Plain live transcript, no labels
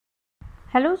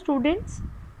Hello students,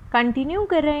 continue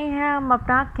कर रहे हैं हम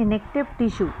अपना connective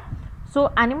tissue. So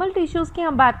animal tissues की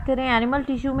हम बात करें। एनिमल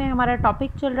टिश्यू में हमारा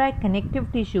टॉपिक चल रहा है कनेक्टिव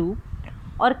टिश्यू,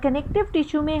 और कनेक्टिव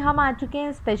टिश्यू में हम आ चुके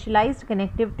हैं स्पेशलाइज्ड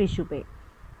कनेक्टिव टिश्यू पे।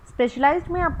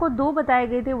 स्पेशलाइज्ड में आपको दो बताए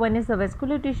गए थे, one is the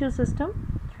vascular tissue system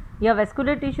या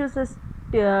vascular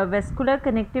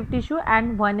connective tissue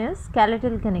and one is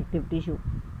skeletal connective tissue.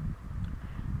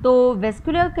 तो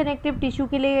वेस्कुलर कनेक्टिव टिश्यू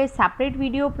के लिए सेपरेट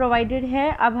वीडियो प्रोवाइडेड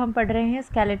है। अब हम पढ़ रहे हैं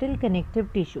स्केलेटल कनेक्टिव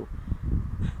टिश्यू।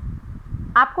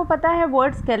 आपको पता है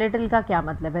वर्ड स्केलेटल का क्या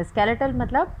मतलब है? स्केलेटल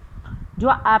मतलब जो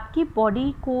आपकी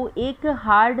बॉडी को एक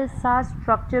हार्ड सा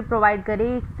स्ट्रक्चर प्रोवाइड करे,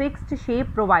 एक फिक्स्ड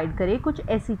शेप प्रोवाइड करे, कुछ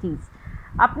ऐसी चीज़।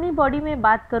 अपनी बॉडी में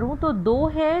बात करूं तो दो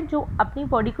है जो अपनी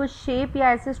बॉडी को शेप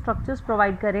या ऐसे स्ट्रक्चर्स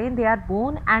प्रोवाइड करें, they are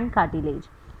bone and cartilage.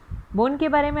 Bone के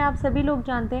बारे में आप सभी लोग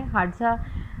जानते हैं, हार्ड सा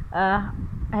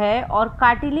है, और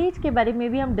कार्टिलेज के बारे में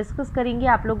भी हम डिस्कस करेंगे।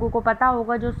 आप लोगों को पता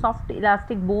होगा जो सॉफ्ट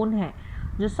इलास्टिक बोन है,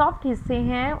 जो सॉफ्ट हिस्से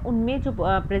हैं उनमें जो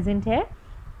प्रेजेंट है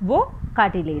वो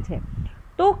कार्टिलेज है।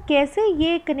 तो कैसे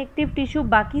ये कनेक्टिव टिश्यू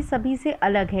बाकी सभी से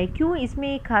अलग है, क्यों इसमें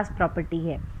एक खास प्रॉपर्टी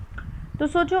है? तो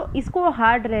सोचो, इसको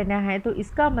हार्ड रहना है तो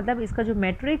इसका मतलब इसका जो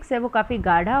मैट्रिक्स है वो काफ़ी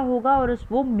गाढ़ा होगा और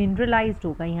वो मिनरलाइज्ड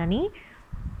होगा, यानी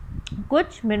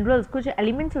कुछ मिनरल्स, कुछ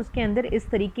एलिमेंट्स उसके अंदर इस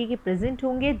तरीके के प्रेजेंट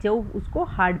होंगे जो उसको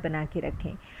हार्ड बना के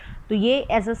रखें। तो ये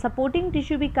एज अ सपोर्टिंग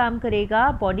टिश्यू भी काम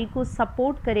करेगा, बॉडी को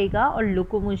सपोर्ट करेगा और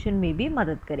लोकोमोशन में भी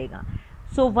मदद करेगा।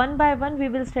 So one by one we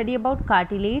will study about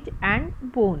cartilage and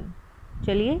bone.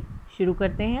 चलिए शुरू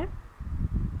करते हैं।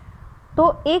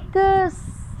 तो एक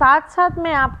साथ साथ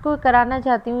मैं आपको कराना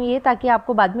चाहती हूँ ये, ताकि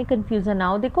आपको बाद में कन्फ्यूज़न ना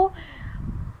हो। देखो,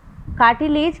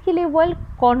 कार्टिलेज के लिए वर्ड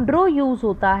कॉन्ड्रो यूज़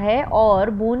होता है और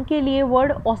बोन के लिए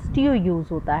वर्ड ऑस्टियो यूज़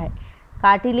होता है।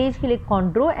 कार्टिलेज के लिए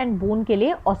कॉन्ड्रो एंड बोन के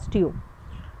लिए ऑस्टियो।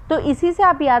 तो इसी से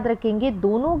आप याद रखेंगे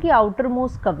दोनों की आउटर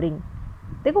मोस्ट कवरिंग,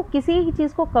 देखो किसी ही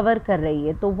चीज़ को कवर कर रही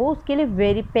है तो वो उसके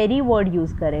लिए पेरी वर्ड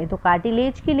यूज़ करें। तो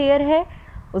कार्टिलेज की लेयर है,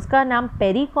 उसका नाम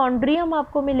पेरिकॉन्ड्रियम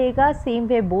आपको मिलेगा। सेम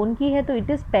वे बोन की है तो it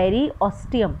is peri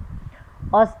ostium.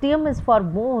 Ostium is for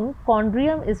bone,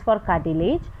 कॉन्ड्रियम is for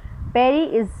cartilage, peri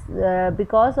is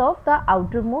because of the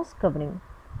outer most covering.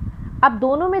 अब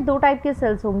दोनों में दो टाइप के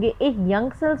सेल्स होंगे, एक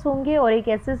यंग सेल्स होंगे और एक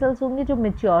ऐसे सेल्स होंगे जो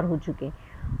मेच्योर हो चुके।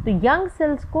 तो यंग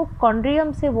सेल्स को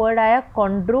कॉन्ड्रियम से वर्ड आया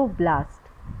कॉन्ड्रोब्लास्ट,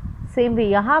 सेम वे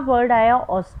यहाँ वर्ड आया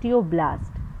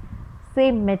ऑस्टियोब्लास्ट।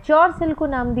 सेम मेच्योर सेल को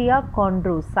नाम दिया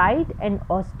कॉन्ड्रोसाइट एंड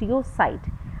ऑस्टियोसाइट।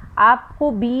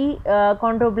 आपको बी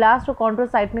कॉन्ड्रोब्लास्ट और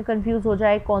कॉन्ड्रोसाइट में कंफ्यूज हो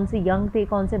जाए कौन से यंग थे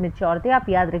कौन से मेच्योर थे, आप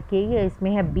याद रखिएगा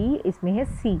इसमें है बी, इसमें है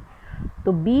सी।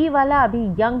 तो बी वाला अभी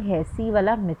यंग है, सी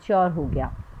वाला मेच्योर हो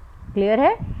गया। क्लियर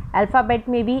है? अल्फ़ाबेट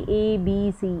में भी ए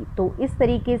बी सी, तो इस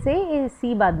तरीके से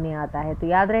सी बाद में आता है, तो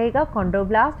याद रहेगा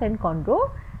कॉन्ड्रोब्लास्ट एंड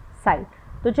कॉन्ड्रोसाइट।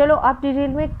 तो चलो अब डिटेल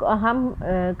में हम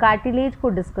कार्टिलेज को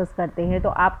डिस्कस करते हैं। तो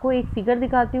आपको एक फिगर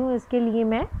दिखाती हूँ इसके लिए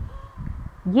मैं।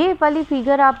 ये वाली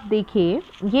फिगर आप देखिए,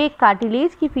 ये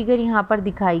कार्टिलेज की फिगर यहाँ पर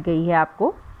दिखाई गई है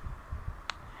आपको।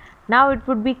 Now it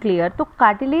would be clear. तो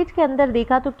कार्टिलेज के अंदर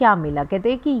देखा तो क्या मिला? कहते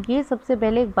हैं कि ये सबसे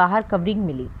पहले एक बाहर covering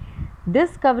milli,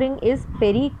 this covering is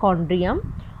perichondrium,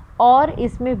 और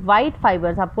इसमें वाइट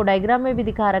फाइबर्स आपको डायग्राम में भी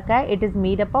दिखा रखा है, it is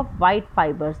made up of white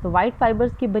fibres. तो वाइट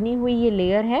फाइबर्स की बनी हुई ये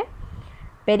लेयर है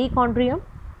पेरिकॉन्ड्रियम।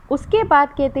 उसके बाद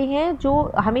कहते हैं,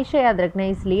 जो हमेशा याद रखना है,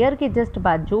 इस लेयर के जस्ट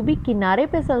बाद जो भी किनारे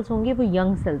पे सेल्स होंगे वो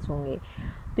यंग सेल्स होंगे।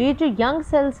 तो ये जो यंग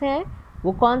सेल्स हैं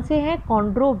वो कौन से हैं?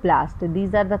 Chondroblast.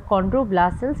 These are the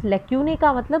chondroblast sales. लैक्यूने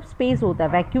का मतलब स्पेस होता है,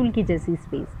 वैक्यूल की जैसी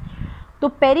स्पेस। तो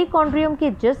पेरिकॉन्ड्रियम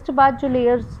के जस्ट बाद जो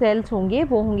लेयर सेल्स होंगे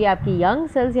वो होंगे आपके यंग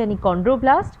सेल्स यानी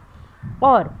कॉन्ड्रोब्लास्ट,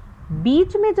 और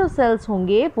बीच में जो सेल्स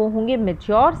होंगे वो होंगे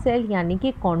मेच्योर सेल यानी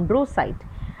कि कॉन्ड्रोसाइट।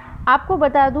 आपको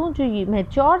बता दूं, जो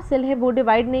मेच्योर सेल है वो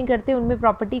डिवाइड नहीं करते, उनमें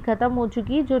प्रॉपर्टी ख़त्म हो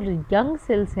चुकी। जो यंग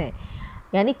सेल्स हैं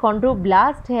यानी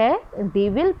कॉन्ड्रोब्लास्ट है, they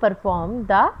will perform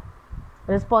the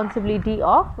responsibility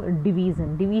of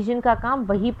division. Division का काम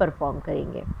वही परफॉर्म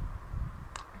करेंगे।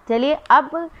 चलिए,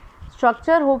 अब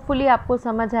स्ट्रक्चर होपफुली आपको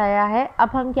समझ आया है। अब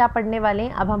हम क्या पढ़ने वाले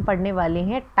हैं? अब हम पढ़ने वाले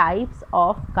हैं टाइप्स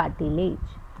ऑफ कार्टिलेज।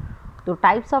 तो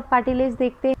टाइप्स ऑफ कार्टिलेज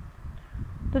देखते हैं।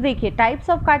 तो देखिए, टाइप्स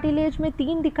ऑफ कार्टिलेज में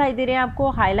तीन दिखाई दे रहे हैं आपको,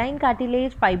 Highline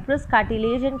cartilage, fibrous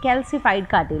cartilage and calcified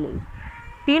cartilage.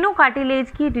 तीनों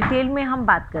कार्टिलेज की डिटेल में हम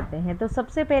बात करते हैं। तो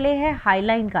सबसे पहले है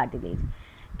हाइलाइन कार्टिलेज।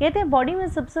 कहते हैं बॉडी में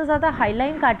सबसे ज़्यादा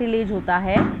हाइलाइन कार्टिलेज होता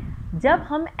है जब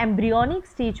हम एम्ब्रियोनिक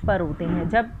स्टेज पर होते हैं,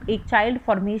 जब एक चाइल्ड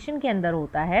फॉर्मेशन के अंदर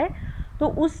होता है, तो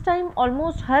उस टाइम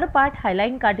ऑलमोस्ट हर पार्ट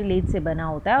हाइलाइन कार्टिलेज से बना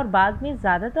होता है, और बाद में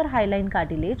ज़्यादातर हाइलाइन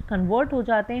कार्टिलेज कन्वर्ट हो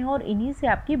जाते हैं और इन्हीं से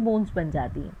आपकी बोन्स बन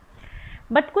जाती हैं।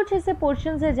 बट कुछ ऐसे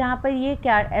पोर्शंस है जहाँ पर ये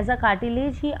एज अ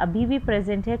कार्टिलेज ही अभी भी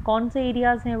प्रेजेंट है। कौन से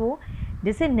एरियाज़ हैं वो?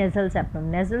 जैसे नेजल सेप्टम,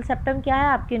 नेजल सेप्टम क्या है,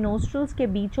 आपके नोस्ट्रल्स के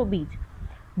बीचों बीच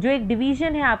जो एक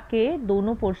डिवीजन है आपके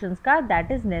दोनों पोर्शंस का,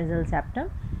 दैट इज नेजल सेप्टम।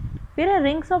 फिर है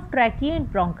रिंग्स ऑफ ट्रैकी एंड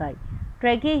ब्रोंकाई।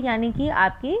 ट्रैकी यानी कि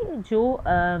आपकी जो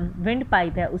विंड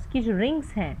पाइप है उसकी जो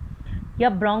रिंग्स हैं, या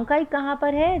ब्रोंकाई कहाँ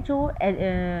पर है, जो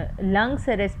लंग्स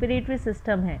रेस्पिरेटरी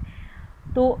सिस्टम है,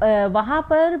 तो वहाँ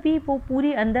पर भी वो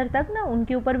पूरी अंदर तक ना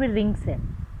उनके ऊपर भी रिंग्स है।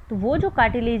 तो वो जो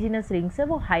कार्टिलेजिनस रिंग्स है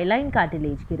वो हाईलाइन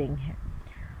कार्टिलेज की रिंग है।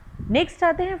 नेक्स्ट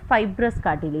आते हैं फाइब्रस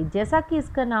कार्टिलेज। जैसा कि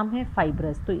इसका नाम है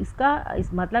फाइब्रस, तो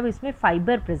मतलब इसमें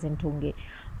फाइबर प्रेजेंट होंगे।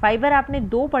 फाइबर आपने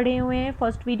दो पढ़े हुए हैं,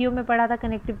 फर्स्ट वीडियो में पढ़ा था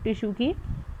कनेक्टिव टिश्यू की,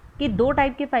 कि दो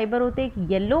टाइप के फाइबर होते हैं,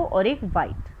 एक येलो और एक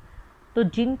वाइट। तो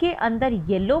जिनके अंदर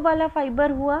येलो वाला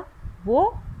फाइबर हुआ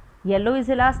वो येलो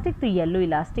इज इलास्टिक, तो येलो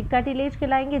इलास्टिक कार्टिलेज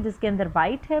कहलाएंगे। जिसके अंदर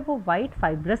वाइट है वो वाइट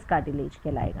फाइब्रस कार्टिलेज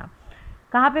कहलाएगा।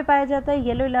 कहाँ पे पाया जाता है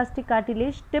yellow elastic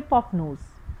cartilage? Tip of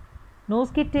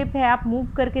nose की टिप है, आप मूव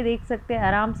करके देख सकते हैं,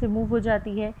 आराम से मूव हो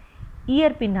जाती है।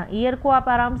 ईयर पिन्ना, ईयर को आप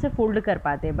आराम से फोल्ड कर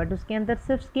पाते हैं, बट उसके अंदर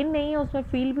सिर्फ स्किन नहीं है, उसमें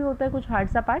फील भी होता है कुछ हार्ड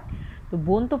सा पार्ट, तो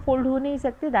बोन तो फोल्ड हो नहीं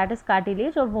सकते, दैट इज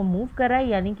कार्टिलेज, और वो मूव कर रहा है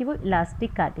यानी कि वो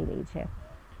इलास्टिक कार्टिलेज है।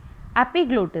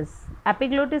 एपिग्लोटिस,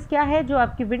 एपिग्लोटिस क्या है? जो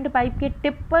आपकी विंड पाइप के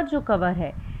टिप पर जो कवर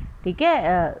है, ठीक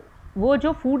है, वो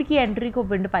जो फूड की एंट्री को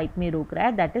विंड पाइप में रोक रहा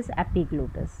है, that is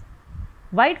epiglottis.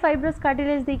 White fibrous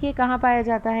cartilage देखिए कहाँ पाया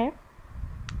जाता है?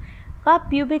 का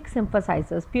प्यूबिक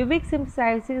सिम्फसाइसिस। प्यूबिक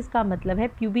सिम्फसाइसिस का मतलब है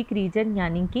प्यूबिक रीजन,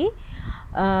 यानी कि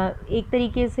एक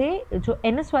तरीके से जो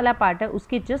एनस वाला पार्ट है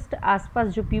उसके जस्ट आसपास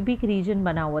जो प्यूबिक रीजन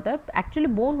बना हुआ था, एक्चुअली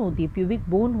बोन होती है, प्यूबिक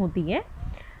बोन होती है,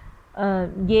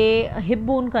 ये हिप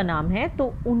बोन का नाम है,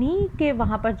 तो उन्हीं के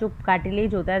वहाँ पर जो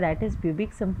कार्टिलेज होता है that is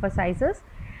pubic सिम्फसाइसिस।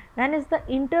 Then is the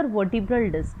intervertebral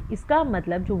disc. इसका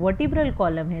मतलब जो वर्टिब्रल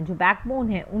कॉलम है, जो बैकबोन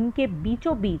है, उनके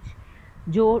बीचों बीच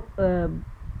जो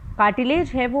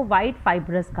कार्टिलेज है वो वाइट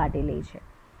फाइब्रस कार्टिलेज है।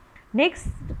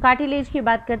 नेक्स्ट कार्टिलेज की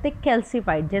बात करते हैं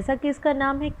कैल्सीफाइड। जैसा कि इसका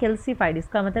नाम है कैल्सीफाइड,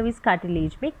 इसका मतलब इस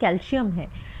कार्टिलेज में कैल्शियम है,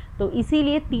 तो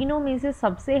इसीलिए तीनों में से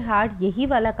सबसे हार्ड यही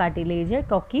वाला कार्टिलेज है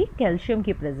क्योंकि कैल्शियम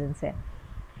की प्रेजेंस है।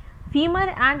 फीमर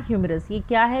एंड ह्यूमरस, ये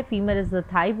क्या है? Femur is the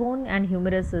thigh bone and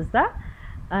humorous is the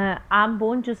arm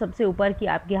bone, जो सबसे ऊपर की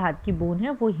आपके हाथ की बोन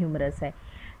है वो ह्यूमरस है।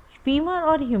 फीमर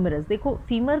और ह्यूमरस, देखो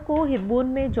फीमर को हिप बोन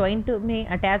में जॉइंट में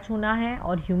अटैच होना है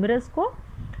और ह्यूमरस को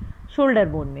शोल्डर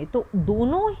बोन में, तो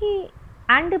दोनों ही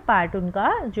एंड पार्ट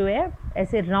उनका जो है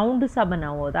ऐसे राउंड सा बना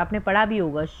हुआ होता है, आपने पढ़ा भी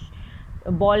होगा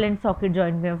बॉल एंड सॉकेट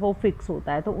जॉइंट में वो फिक्स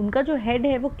होता है। तो उनका जो हेड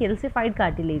है वो कैल्सिफाइड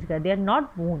कार्टिलेज का, they are not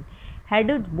bone,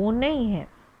 head bone नहीं है,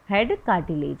 हेड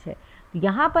कार्टिलेज है। तो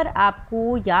यहाँ पर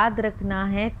आपको याद रखना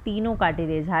है तीनों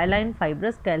कार्टिलेज, हाईलाइन,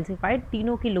 फाइब्रस, कैल्सिफाइड,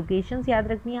 तीनों की लोकेशंस याद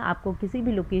रखनी है। आपको किसी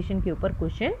भी लोकेशन के ऊपर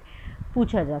क्वेश्चन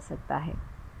पूछा जा सकता है।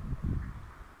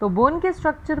 तो बोन के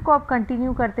स्ट्रक्चर को आप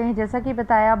कंटिन्यू करते हैं। जैसा कि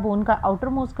बताया, बोन का आउटर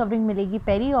मोस्ट कवरिंग मिलेगी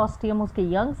पेरीऑस्टियम, उसके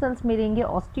यंग सेल्स मिलेंगे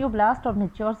ऑस्टियोब्लास्ट और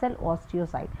मैच्योर सेल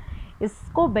ऑस्टियोसाइट।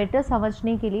 इसको बेटर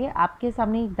समझने के लिए आपके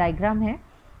सामने एक डायग्राम है,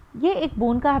 ये एक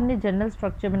बोन का हमने जनरल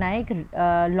स्ट्रक्चर बनाया,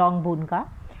 एक लॉन्ग बोन का।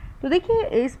 तो देखिए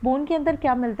इस बोन के अंदर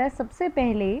क्या मिलता है, सबसे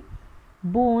पहले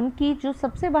बोन की जो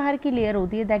सबसे बाहर की लेयर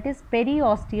होती है दैट इज़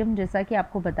पेरीऑस्टियम, जैसा कि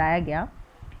आपको बताया गया।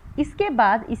 इसके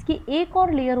बाद इसकी एक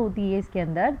और लेयर होती है इसके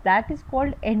अंदर, दैट इज़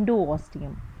कॉल्ड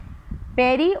एंडोऑस्टियम।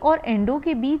 पेरी और एंडो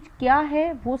के बीच क्या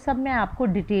है वो सब मैं आपको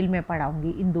डिटेल में पढ़ाऊंगी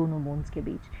इन दोनों बोन्स के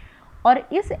बीच। और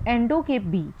इस एंडो के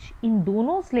बीच, इन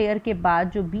दोनों लेयर के बाद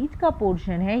जो बीच का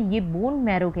पोर्शन है ये बोन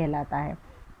मैरो कहलाता है,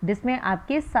 जिसमें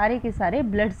आपके सारे के सारे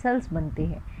ब्लड सेल्स बनते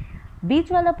हैं।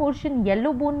 बीच वाला पोर्शन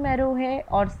येलो बोन मैरो है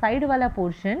और साइड वाला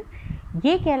पोर्शन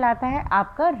ये कहलाता है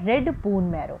आपका रेड बोन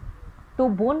मैरो। तो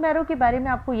बोन मैरो के बारे में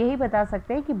आपको यही बता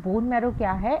सकते हैं कि बोन मैरो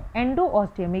क्या है।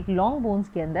 एंडोऑस्टियम, एक लॉन्ग बोन्स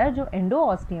के अंदर जो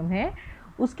एंडोऑस्टियम है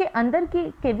उसके अंदर की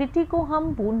कैविटी को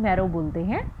हम बोन मैरो बोलते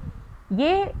हैं।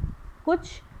 ये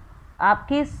कुछ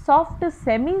आपके soft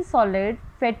semi solid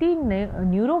fatty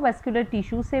neurovascular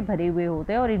tissue से भरे हुए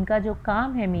होते हैं और इनका जो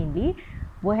काम है मेनली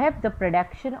वो है the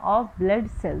production of blood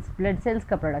cells, blood cells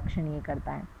का प्रोडक्शन ये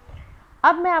करता है।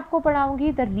 अब मैं आपको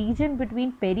पढ़ाऊंगी द रीजन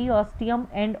बिटवीन पेरीऑस्टियम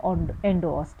एंड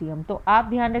एंडोऑस्टियम। तो आप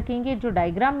ध्यान रखेंगे जो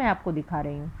डायग्राम मैं आपको दिखा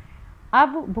रही हूँ,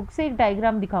 अब बुक से एक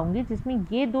डायग्राम दिखाऊंगी जिसमें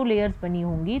ये दो लेयर्स बनी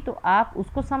होंगी, तो आप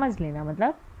उसको समझ लेना,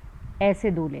 मतलब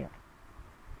ऐसे दो लेयर।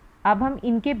 अब हम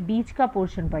इनके बीच का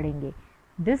पोर्शन पढ़ेंगे।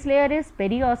 This layer is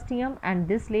पेरीऑस्टियम and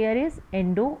this layer is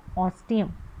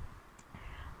एंडोऑस्टियम।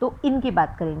 तो इनकी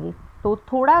बात करेंगे। तो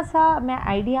थोड़ा सा मैं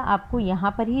आइडिया आपको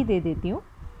यहाँ पर ही दे देती हूँ,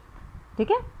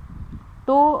 ठीक है।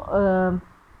 तो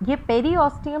ये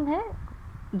पेरीऑस्टियम है,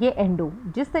 ये एंडो।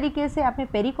 जिस तरीके से आपने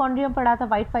पेरिकॉन्ड्रियम पढ़ा था,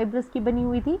 वाइट फाइब्रस की बनी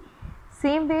हुई थी,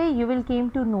 same way you will came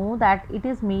to know that it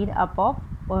is made up of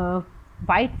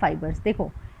white fibres.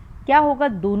 देखो क्या होगा,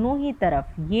 दोनों ही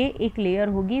तरफ ये एक लेयर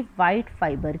होगी वाइट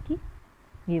फाइबर की,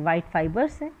 ये वाइट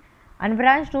फाइबर्स हैं,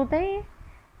 अनब्रांच्ड होते हैं ये,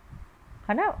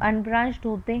 है ना, अनब्रांच्ड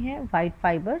होते हैं वाइट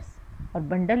फाइबर्स और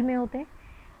बंडल में होते हैं।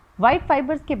 वाइट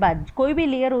फाइबर्स के बाद कोई भी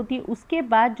लेयर होती है, उसके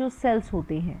बाद जो सेल्स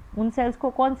होते हैं उन सेल्स को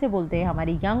कौन से बोलते हैं,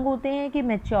 हमारे यंग होते हैं कि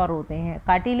मैच्योर होते हैं।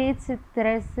 कार्टिलेज से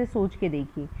तरह से सोच के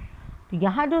देखिए, तो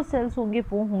यहाँ जो सेल्स होंगे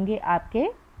वो होंगे आपके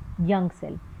यंग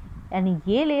सेल, यानी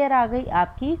ये लेयर आ गई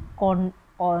आपकी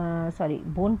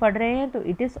बोन पढ़ रहे हैं तो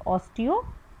it is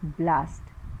osteoblast,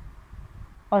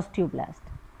 osteoblast,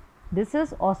 this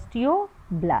is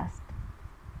osteoblast.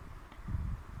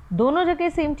 दोनों जगह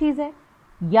सेम चीज़ है।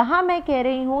 यहाँ मैं कह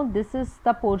रही हूँ this is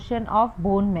the portion of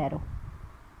bone marrow.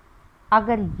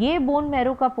 अगर ये बोन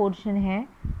मैरो का पोर्शन है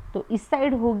तो इस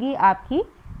साइड होगी आपकी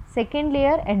सेकेंड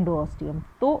लेयर एंडोऑस्टियम।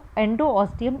 तो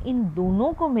एंडोऑस्टियम इन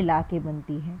दोनों को मिला के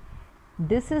बनती है।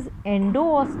 This is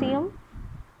एंडोऑस्टियम,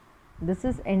 this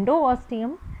is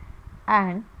endosteum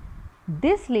and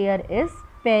this layer is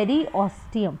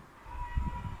periosteum,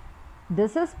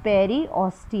 this is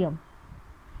periosteum।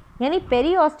 यानी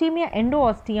पेरीऑस्टियम या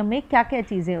एंडोऑस्टियम में क्या क्या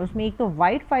चीज़ें हैं, उसमें एक तो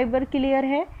वाइट फाइबर की लेयर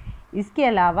है, इसके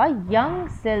अलावा यंग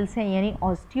सेल्स हैं यानी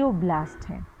ऑस्टियोब्लास्ट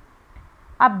हैं।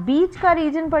 अब बीच का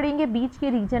रीजन पढ़ेंगे, बीच के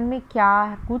रीजन में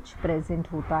क्या कुछ प्रेजेंट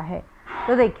होता है।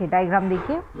 तो देखिए डायग्राम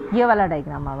देखिए, ये वाला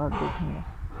डायग्राम आप देखेंगे,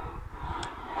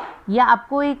 या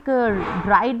आपको एक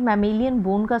ड्राइड मैमेलियन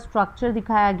बोन का स्ट्रक्चर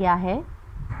दिखाया गया है।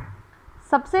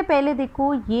 सबसे पहले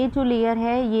देखो ये जो लेयर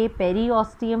है ये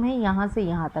पेरीऑस्टियम है यहाँ से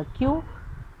यहाँ तक। क्यों,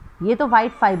 ये तो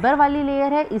वाइट फाइबर वाली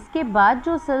लेयर है। इसके बाद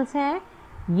जो सेल्स हैं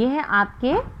ये हैं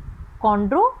आपके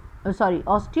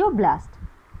ऑस्टियोब्लास्ट।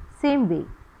 सेम वे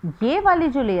ये वाली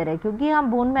जो लेयर है, क्योंकि यहाँ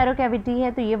बोन मैरो कैविटी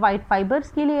है तो ये वाइट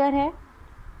फाइबर्स की लेयर है,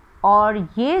 और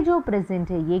ये जो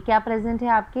प्रेजेंट है ये क्या प्रेजेंट है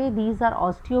आपके, दीज आर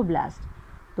ऑस्टियोब्लास्ट।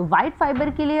 तो वाइट फाइबर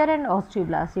की लेयर एंड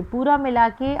ऑस्टियोब्लास्ट ये पूरा मिला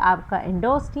के आपका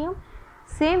एंडोऑस्टियम।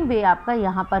 सेम वे आपका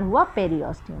यहाँ पर हुआ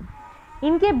पेरीऑस्टियम।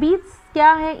 इनके बीच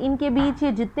क्या है, इनके बीच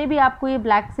ये जितने भी आपको ये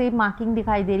ब्लैक से मार्किंग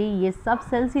दिखाई दे रही है ये सब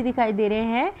सेल्स ही दिखाई दे रहे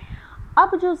हैं।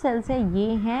 अब जो सेल्स हैं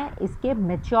ये हैं इसके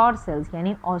मैच्योर सेल्स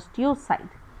यानी ऑस्टियोसाइट।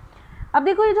 अब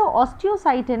देखो ये जो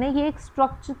ऑस्टियोसाइट है ना ये एक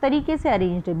स्ट्रक्चर तरीके से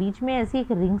अरेंज्ड है, बीच में ऐसी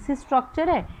एक रिंग सी स्ट्रक्चर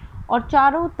है और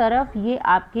चारों तरफ ये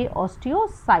आपके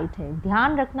ऑस्टियोसाइट है।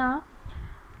 ध्यान रखना,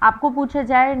 आपको पूछा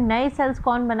जाए नए सेल्स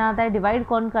कौन बनाता है, डिवाइड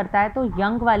कौन करता है, तो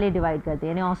यंग वाले डिवाइड करते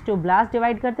हैं, यानी ऑस्टियोब्लास्ट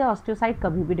डिवाइड करते हैं, ऑस्टियोसाइट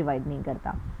कभी भी डिवाइड नहीं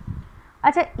करता।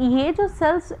 अच्छा, ये जो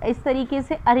सेल्स इस तरीके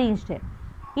से अरेंज्ड है,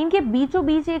 इनके बीचों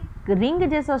बीच एक रिंग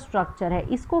जैसा स्ट्रक्चर है,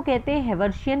 इसको कहते हैं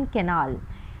हैवर्शियन कैनाल।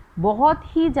 बहुत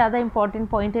ही ज़्यादा इंपॉर्टेंट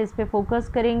पॉइंट है, इस पर फोकस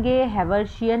करेंगे।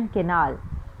 हैवर्शियन कैनाल,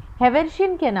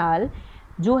 हैवर्शियन कैनाल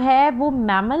जो है वो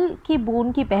मैमल की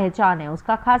बोन की पहचान है,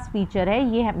 उसका खास फीचर है।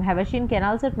 ये हैवर्शियन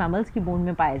कैनाल सिर्फ मैमल्स की बोन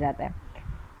में पाया जाता है।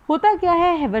 होता क्या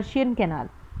है हैवर्शियन कैनाल,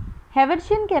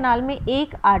 हैवर्शियन कैनाल में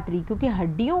एक आर्टरी, क्योंकि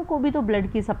हड्डियों को भी तो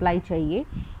ब्लड की सप्लाई चाहिए,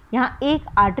 यहाँ एक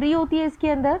आर्टरी होती है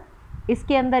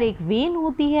इसके अंदर एक वेन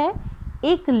होती है,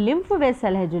 एक लिम्फ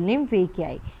वेसल है जो लिम्फ वे के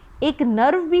आए, एक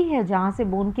नर्व भी है जहाँ से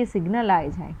बोन के सिग्नल आए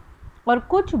जाएं, और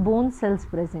कुछ बोन सेल्स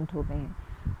प्रेजेंट होते हैं।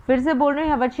 फिर से बोल रहे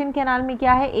हैं, हैवर्शियन कैनाल में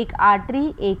क्या है, एक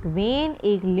आर्टरी, एक वेन,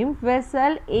 एक लिम्फ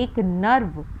वेसल, एक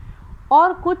नर्व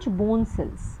और कुछ बोन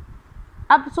सेल्स।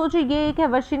 अब सोचो ये एक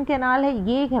हैवर्शियन कैनाल है,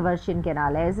 ये एक हैवर्शियन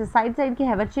कैनाल है, ऐसे साइड साइड के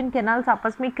हैवर्शियन कैनाल्स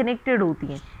आपस में कनेक्टेड होती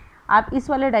हैं, आप इस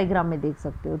वाले डायग्राम में देख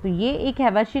सकते हो। तो ये एक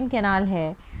हैवर्शियन कैनाल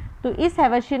है, तो इस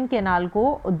हैवर्शियन कैनाल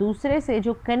को दूसरे से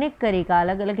जो कनेक्ट करेगा,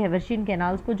 अलग अलग हैवर्शियन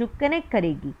कैनाल्स को जो कनेक्ट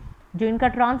करेगी, जो इनका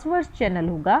ट्रांसवर्स चैनल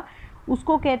होगा,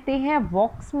 उसको कहते हैं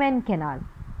Voxman canal.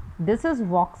 This is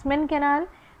Voxman canal,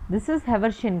 this is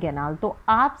Haversian canal. तो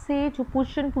आपसे जो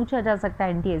क्वेश्चन पूछा जा सकता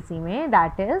है NTSE में,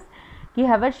 दैट इज कि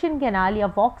हैवर्शियन कैनाल या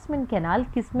वॉक्समैन कैनाल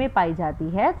किस में पाई जाती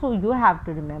है। So you have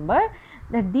to remember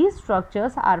that these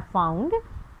structures are found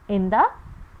in the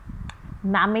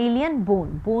mammalian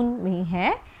bone में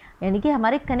है, यानी कि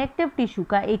हमारे कनेक्टिव टिश्यू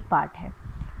का एक पार्ट है।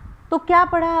 तो क्या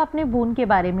पढ़ा आपने बोन के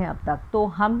बारे में अब तक? तो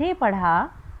हमने पढ़ा,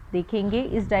 देखेंगे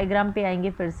इस डायग्राम पे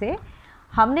आएंगे फिर से,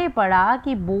 हमने पढ़ा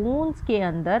कि बोन्स के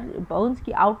अंदर, बोन्स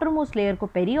की आउटर मोस्ट लेयर को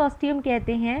पेरीऑस्टियम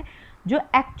कहते हैं, जो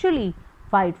एक्चुअली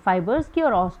वाइट फाइबर्स की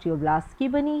और ऑस्टियोब्लास्ट की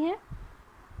बनी है।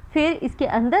 फिर इसके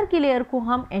अंदर की लेयर को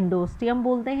हम एंडोस्टियम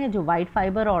बोलते हैं, जो वाइट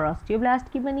फाइबर और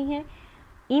ऑस्टियोब्लास्ट की बनी है।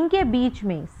 इनके बीच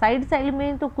में साइड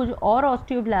में तो कुछ और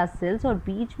ऑस्टियोब्लास्ट सेल्स और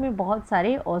बीच में बहुत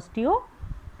सारे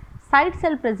ऑस्टियोसाइट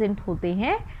सेल प्रेजेंट होते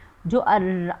हैं, जो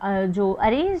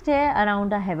अरेंज्ड है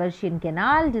अराउंड अ हैवर्शियन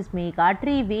कैनाल, जिसमें एक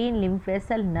artery, when, lymph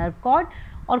vessel, nerve cord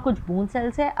और कुछ बोन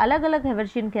सेल्स है। अलग अलग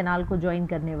हैवर्शियन कैनाल को ज्वाइन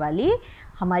करने वाली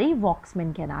हमारी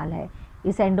वॉक्समैन कैनाल है।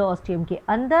 इस एंडोऑस्टियम के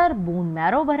अंदर बोन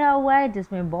मैरो भरा हुआ है,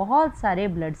 जिसमें बहुत सारे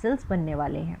ब्लड सेल्स बनने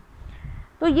वाले हैं।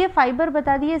 तो ये फाइबर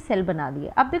बता दिए, सेल बना दिए।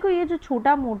 अब देखो ये जो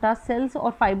छोटा मोटा सेल्स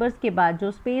और फाइबर्स के बाद जो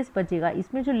स्पेस बचेगा,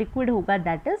 इसमें जो लिक्विड होगा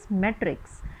दैट इज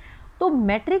मैट्रिक्स। तो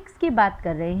मैट्रिक्स की बात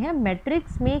कर रहे हैं,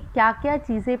 मैट्रिक्स में क्या क्या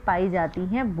चीज़ें पाई जाती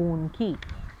हैं बोन की,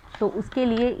 तो उसके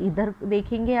लिए इधर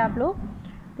देखेंगे आप लोग।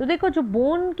 तो देखो जो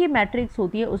बोन की मैट्रिक्स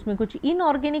होती है उसमें कुछ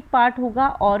इनऑर्गेनिक पार्ट होगा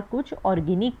और कुछ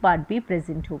ऑर्गेनिक पार्ट भी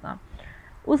प्रेजेंट होगा।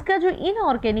 उसका जो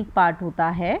इनऑर्गेनिक पार्ट होता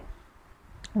है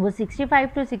वो 65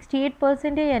 to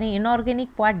 68% है, यानी इनऑर्गेनिक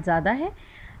पार्ट ज़्यादा है,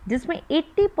 जिसमें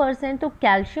 80% तो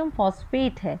कैल्शियम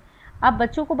फॉस्फेट है। अब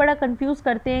बच्चों को बड़ा कंफ्यूज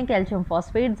करते हैं, कैल्शियम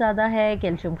फॉस्फेट ज़्यादा है,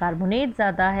 कैल्शियम कार्बोनेट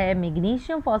ज़्यादा है,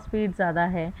 मैग्नीशियम फॉस्फेट ज़्यादा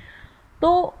है।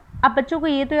 तो अब बच्चों को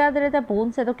ये तो याद रहता है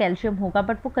बोन से तो कैल्शियम होगा,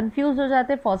 बट वो कंफ्यूज हो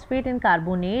जाते हैं फॉस्फेट एंड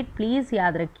कार्बोनेट। प्लीज़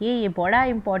याद रखिए, ये बड़ा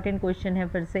इंपॉर्टेंट क्वेश्चन है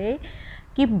फिर से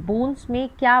कि बोन्स में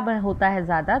क्या होता है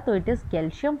ज़्यादा, तो it is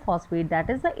calcium phosphate, that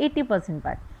is the 80%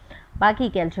 part. बाकी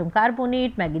calcium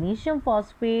carbonate, magnesium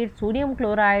phosphate, sodium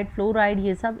chloride, fluoride,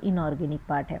 ये सब इनऑर्गेनिक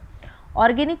पार्ट है।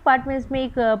 ऑर्गेनिक पार्ट में इसमें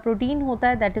एक प्रोटीन होता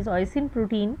है दैट इज़ ऑयसिन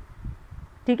प्रोटीन,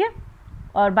 ठीक है।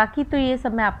 और बाकी तो ये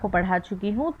सब मैं आपको पढ़ा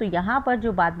चुकी हूँ। तो यहाँ पर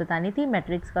जो बात बतानी थी,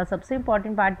 मैट्रिक्स का सबसे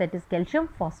important part that is calcium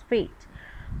phosphate.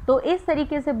 तो इस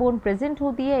तरीके से बोन प्रेजेंट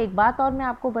होती है। एक बात और मैं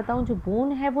आपको बताऊं, जो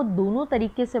बोन है वो दोनों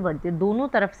तरीके से बढ़ती है, दोनों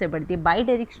तरफ से बढ़ती है, बाई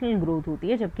डायरेक्शनल ग्रोथ होती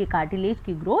है, जबकि कार्टिलेज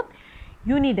की ग्रोथ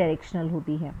यूनिडायरेक्शनल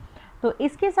होती है। तो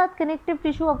इसके साथ कनेक्टिव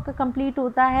टिश्यू आपका कंप्लीट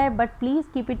होता है, but please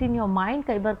keep it in your mind.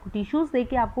 कई बार टिश्यूज़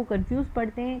देके आपको कंफ्यूज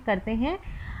करते हैं।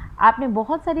 आपने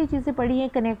बहुत सारी चीज़ें पढ़ी हैं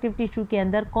कनेक्टिव टिश्यू के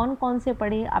अंदर, कौन कौन से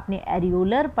पढ़े आपने?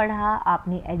 एरियोलर पढ़ा,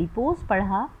 आपने एडिपोज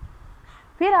पढ़ा,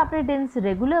 फिर आपने डेंस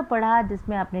रेगुलर पढ़ा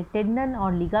जिसमें आपने टेंडन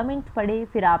और लिगामेंट पढ़े,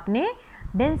 फिर आपने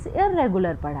डेंस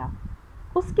इररेगुलर पढ़ा,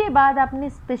 उसके बाद आपने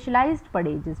स्पेशलाइज्ड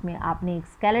पढ़े जिसमें आपने एक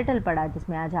स्केलेटल पढ़ा,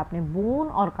 जिसमें आज आपने बोन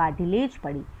और कार्टिलेज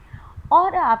पढ़ी,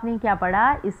 और आपने क्या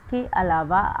पढ़ा? इसके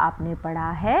अलावा आपने पढ़ा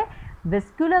है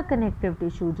वेस्कुलर कनेक्टिव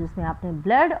टिश्यू, जिसमें आपने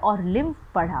ब्लड और लिम्फ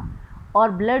पढ़ा,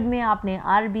 और ब्लड में आपने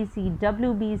आरबीसी,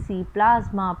 डब्ल्यूबीसी,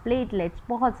 प्लाज्मा, प्लेटलेट्स,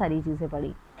 बहुत सारी चीज़ें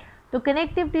पढ़ी। तो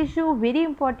connective tissue very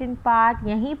important part,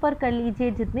 यहीं पर कर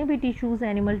लीजिए। जितने भी टिश्यूज़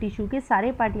एनिमल टिश्यू के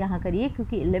सारे पार्ट यहाँ करिए,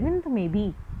 क्योंकि 11th में भी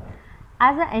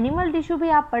एज अ एनिमल टिश्यू भी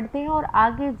आप पढ़ते हैं और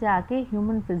आगे जाके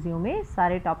ह्यूमन फिजियो में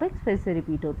सारे टॉपिक्स फिर से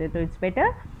रिपीट होते हैं। तो it's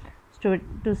better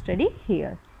to study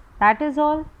here. That is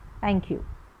all, thank you.